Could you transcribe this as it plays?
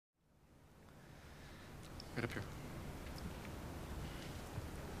Right up here.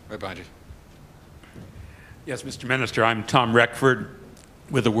 Right behind you. Yes, Mr. Minister, I'm Tom Reckford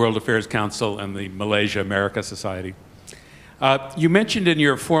with the World Affairs Council and the Malaysia-America Society. You mentioned in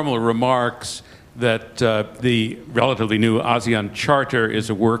your formal remarks that the relatively new ASEAN Charter is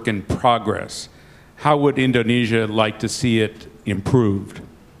a work in progress. How would Indonesia like to see it improved?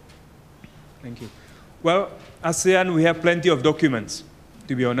 Thank you. Well, ASEAN, we have plenty of documents,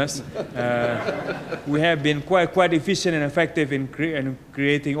 to be honest. We have been quite efficient and effective in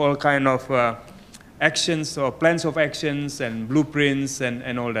creating all kind of actions or plans of actions and blueprints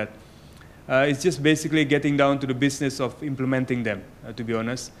and all that. It's just basically getting down to the business of implementing them, to be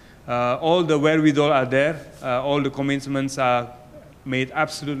honest. All the wherewithal are there. All the commitments are made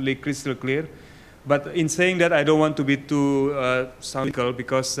absolutely crystal clear. But in saying that, I don't want to be too cynical,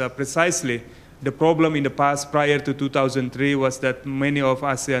 because precisely the problem in the past prior to 2003 was that many of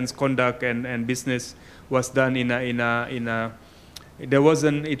ASEAN's conduct and business was done it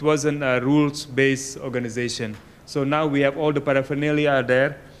wasn't a rules-based organization. So now we have all the paraphernalia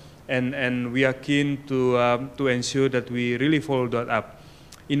there, and we are keen to ensure that we really follow that up.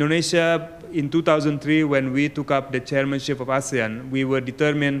 Indonesia, in 2003, when we took up the chairmanship of ASEAN, we were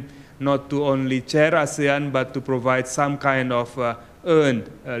determined not to only chair ASEAN, but to provide some kind of earned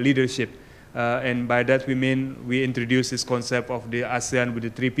leadership. And by that we mean we introduced this concept of the ASEAN with the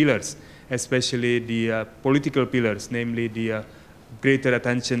 3 pillars, especially the political pillars, namely the greater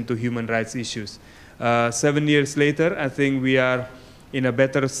attention to human rights issues. 7 years later, I think we are in a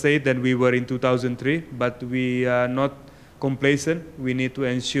better state than we were in 2003, but we are not complacent. We need to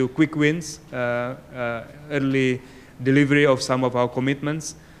ensure quick wins, early delivery of some of our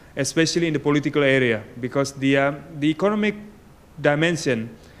commitments, especially in the political area, because the economic dimension,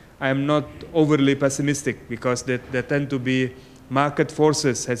 I am not overly pessimistic, because there tend to be market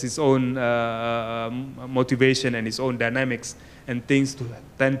forces, has its own motivation and its own dynamics, and things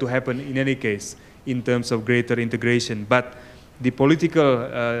tend to happen in any case in terms of greater integration. But the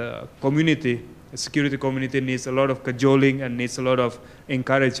political community, security community, needs a lot of cajoling and needs a lot of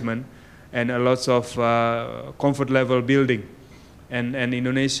encouragement and a lot of comfort level building. And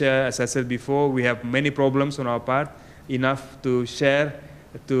Indonesia, as I said before, we have many problems on our part, enough to share,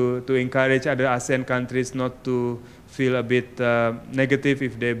 to encourage other ASEAN countries not to feel a bit negative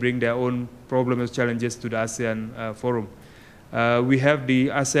if they bring their own problems, challenges to the ASEAN forum. We have the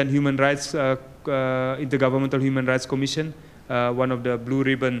ASEAN Human Rights, Intergovernmental Human Rights Commission, one of the blue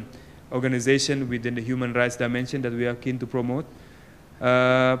ribbon organization within the human rights dimension that we are keen to promote.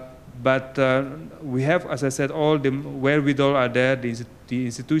 But we have, as I said, all the wherewithal are there, the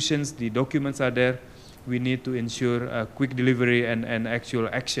institutions, the documents are there. We need to ensure a quick delivery and actual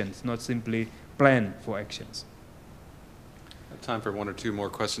actions, not simply plan for actions. I have time for 1 or 2 more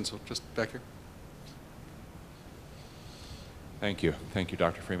questions. So just back here. Thank you. Thank you,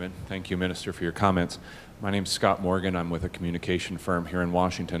 Dr. Freeman. Thank you, Minister, for your comments. My name's Scott Morgan. I'm with a communication firm here in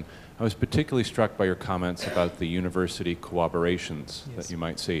Washington. I was particularly struck by your comments about the university collaborations that you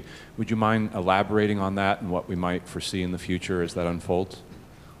might see. Would you mind elaborating on that and what we might foresee in the future as that unfolds?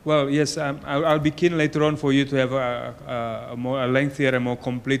 Well, yes, I'll be keen later on for you to have a lengthier and more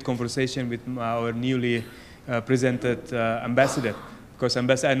complete conversation with our newly presented ambassador. Because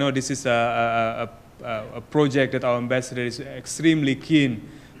ambassador, I know this is a project that our ambassador is extremely keen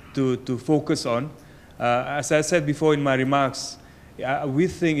to focus on. As I said before in my remarks, we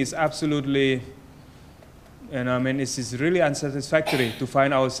think it's absolutely, and I mean, it is really unsatisfactory to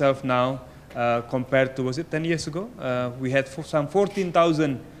find ourselves now compared to, was it 10 years ago? We had some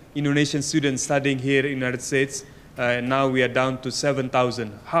 14,000 Indonesian students studying here in the United States, and now we are down to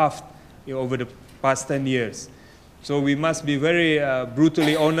 7,000, halved over the past 10 years. So we must be very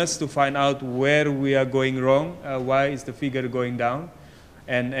brutally honest to find out where we are going wrong, why is the figure going down,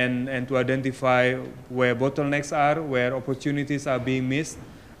 and to identify where bottlenecks are, where opportunities are being missed.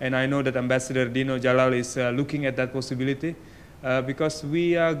 And I know that Ambassador Dino Jalal is looking at that possibility, because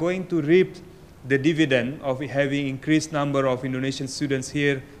we are going to reap the dividend of having increased number of Indonesian students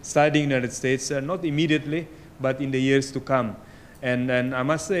here studying in the United States, not immediately, but in the years to come. And I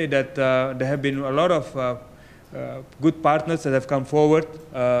must say that there have been a lot of good partners that have come forward,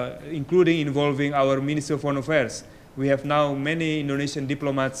 including involving our Ministry of Foreign Affairs. We have now many Indonesian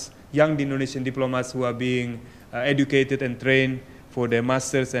diplomats, young Indonesian diplomats, who are being educated and trained for their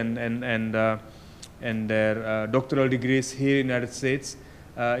masters and their doctoral degrees here in the United States.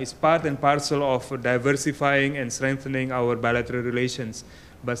 It's part and parcel of diversifying and strengthening our bilateral relations.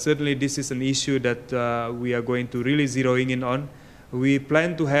 But certainly this is an issue that we are going to really zeroing in on. We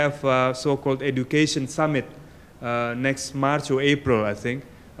plan to have a so-called education summit next March or April, I think,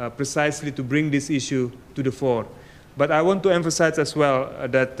 precisely to bring this issue to the fore. But I want to emphasize as well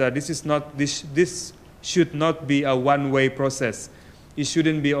that this should not be a one-way process. It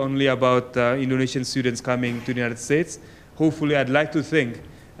shouldn't be only about Indonesian students coming to the United States. Hopefully, I'd like to think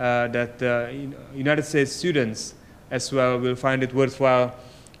that United States students as well will find it worthwhile,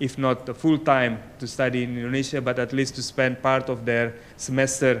 if not full-time to study in Indonesia, but at least to spend part of their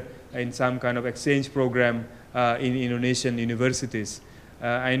semester in some kind of exchange program in Indonesian universities.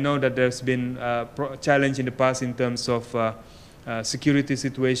 I know that there's been a challenge in the past in terms of security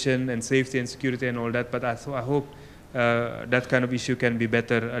situation and safety and security and all that, but I hope that kind of issue can be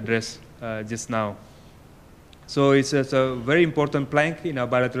better addressed just now. So it's a very important plank in our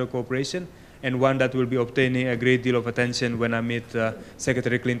bilateral cooperation, and one that will be obtaining a great deal of attention when I meet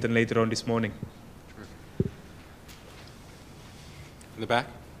Secretary Clinton later on this morning. In the back?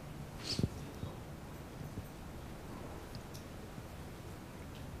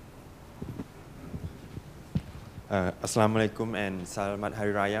 Assalamualaikum and Selamat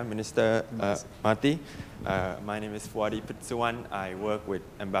Hari Raya, Minister Marty. My name is Fuadi Pitsuwan. I work with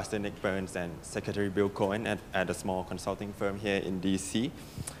Ambassador Nick Burns and Secretary Bill Cohen at a small consulting firm here in DC.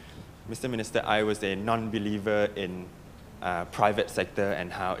 Mr. Minister, I was a non-believer in private sector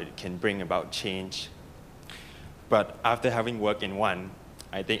and how it can bring about change. But after having worked in one,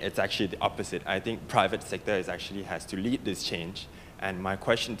 I think it's actually the opposite. I think private sector has to lead this change. And my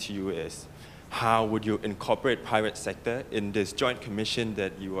question to you is, how would you incorporate private sector in this joint commission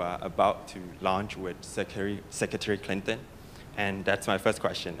that you are about to launch with Secretary Clinton? And that's my first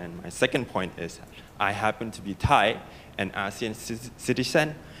question. And my second point is, I happen to be Thai, an ASEAN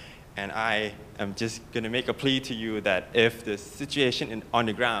citizen, and I am just going to make a plea to you that if the situation on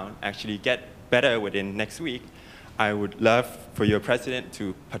the ground actually get better within next week, I would love for your president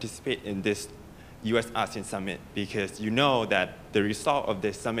to participate in this US-ASEAN summit, because you know that the result of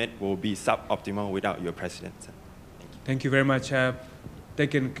this summit will be suboptimal without your president. Thank you very much. I've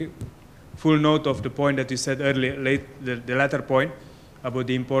taken full note of the point that you said earlier, the latter point about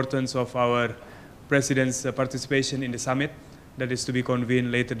the importance of our president's participation in the summit that is to be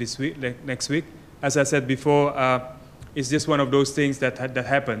convened later this week, next week. As I said before, it's just one of those things that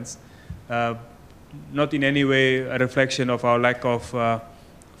happens. Not in any way a reflection of our lack of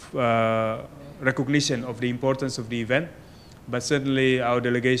recognition of the importance of the event, but certainly our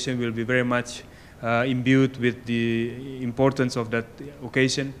delegation will be very much imbued with the importance of that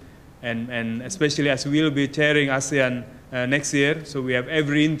occasion, and especially as we will be chairing ASEAN next year, so we have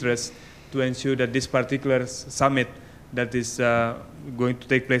every interest to ensure that this particular summit that is going to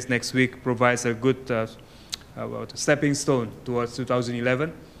take place next week provides a good stepping stone towards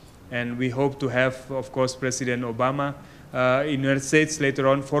 2011, and we hope to have, of course, President Obama in the United States later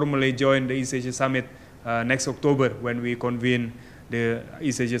on formally join the East Asia Summit next October when we convene the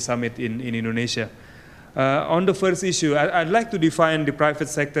East Asia Summit in Indonesia. On the first issue, I'd like to define the private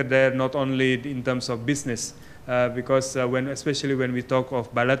sector there not only in terms of business, because especially when we talk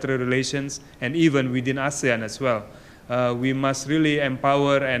of bilateral relations and even within ASEAN as well, we must really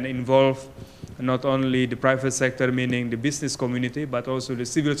empower and involve not only the private sector, meaning the business community, but also the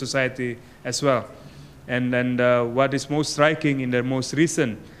civil society as well. And what is most striking in the most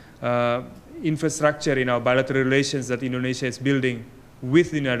recent infrastructure in our bilateral relations that Indonesia is building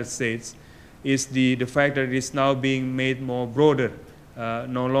with the United States is the fact that it is now being made more broader,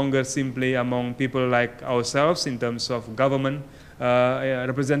 no longer simply among people like ourselves in terms of government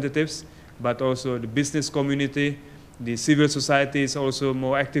representatives, but also the business community, the civil society is also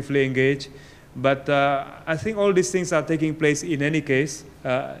more actively engaged. But I think all these things are taking place in any case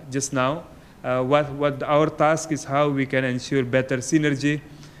just now. What our task is how we can ensure better synergy,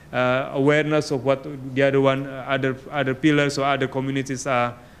 awareness of what the other pillars or other communities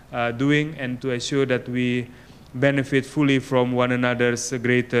are doing, and to ensure that we benefit fully from one another's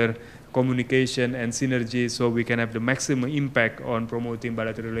greater communication and synergy so we can have the maximum impact on promoting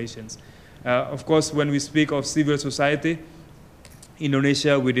bilateral relations. Of course, when we speak of civil society,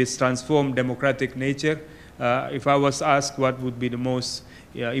 Indonesia with its transformed democratic nature, if I was asked what would be the most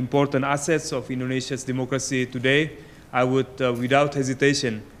important assets of Indonesia's democracy today, I would, without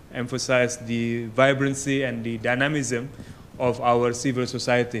hesitation, emphasize the vibrancy and the dynamism of our civil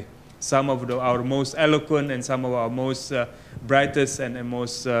society. Some of our most eloquent and some of our most brightest and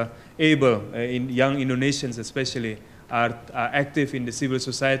most able young Indonesians especially are active in the civil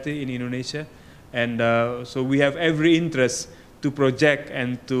society in Indonesia. And so we have every interest to project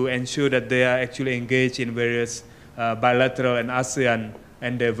and to ensure that they are actually engaged in various bilateral and ASEAN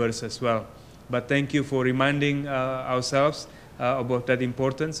endeavors as well. But thank you for reminding ourselves about that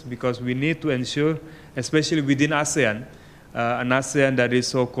importance, because we need to ensure, especially within ASEAN, an ASEAN that is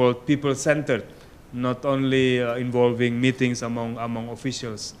so-called people-centered, not only involving meetings among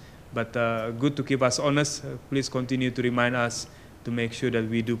officials, but good to keep us honest. Please continue to remind us to make sure that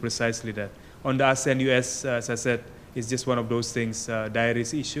we do precisely that. On the ASEAN-US, as I said, it's just one of those things,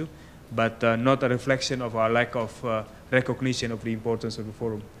 diaries issue, but not a reflection of our lack of recognition of the importance of the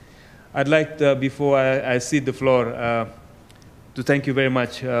forum. I'd like to, before I cede the floor, to thank you very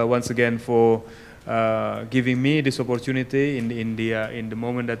much once again for giving me this opportunity in the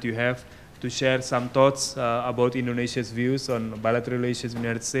moment that you have to share some thoughts about Indonesia's views on bilateral relations with the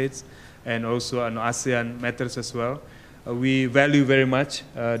United States and also on ASEAN matters as well. We value very much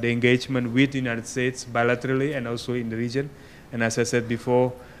the engagement with the United States bilaterally and also in the region. And as I said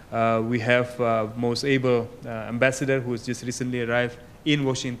before, we have most able ambassador who has just recently arrived in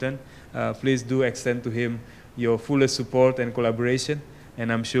Washington. Please do extend to him your fullest support and collaboration,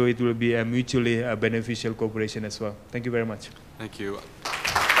 and I'm sure it will be a mutually beneficial cooperation as well. Thank you very much. Thank you.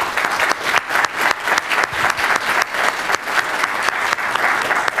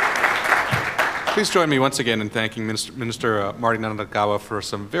 Please join me once again in thanking Minister Marty Natalegawa for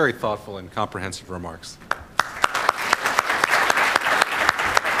some very thoughtful and comprehensive remarks.